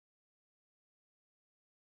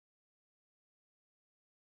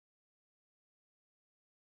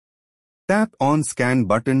Tap on Scan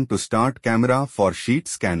button to start camera for sheet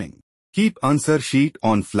scanning. Keep answer sheet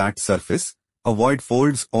on flat surface. Avoid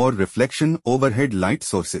folds or reflection overhead light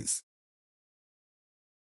sources.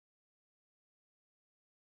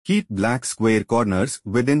 Keep black square corners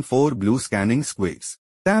within 4 blue scanning squares.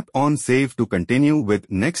 Tap on Save to continue with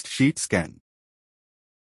next sheet scan.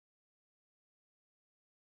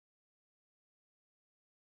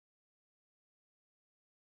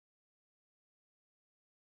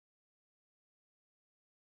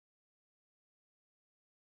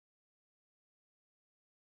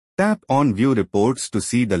 Tap on View Reports to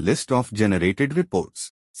see the list of generated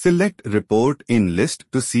reports. Select Report in List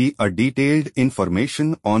to see a detailed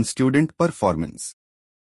information on student performance.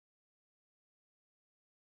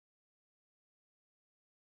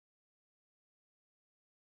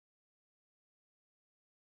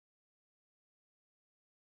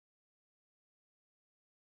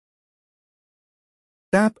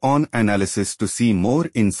 Tap on Analysis to see more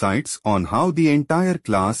insights on how the entire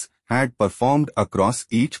class had performed across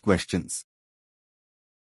each questions.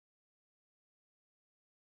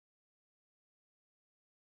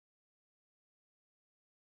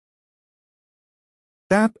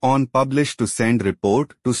 Tap on Publish to send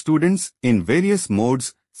report to students in various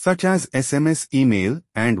modes such as SMS, email,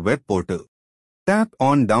 and web portal. Tap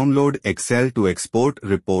on Download Excel to export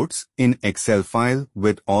reports in Excel file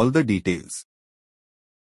with all the details.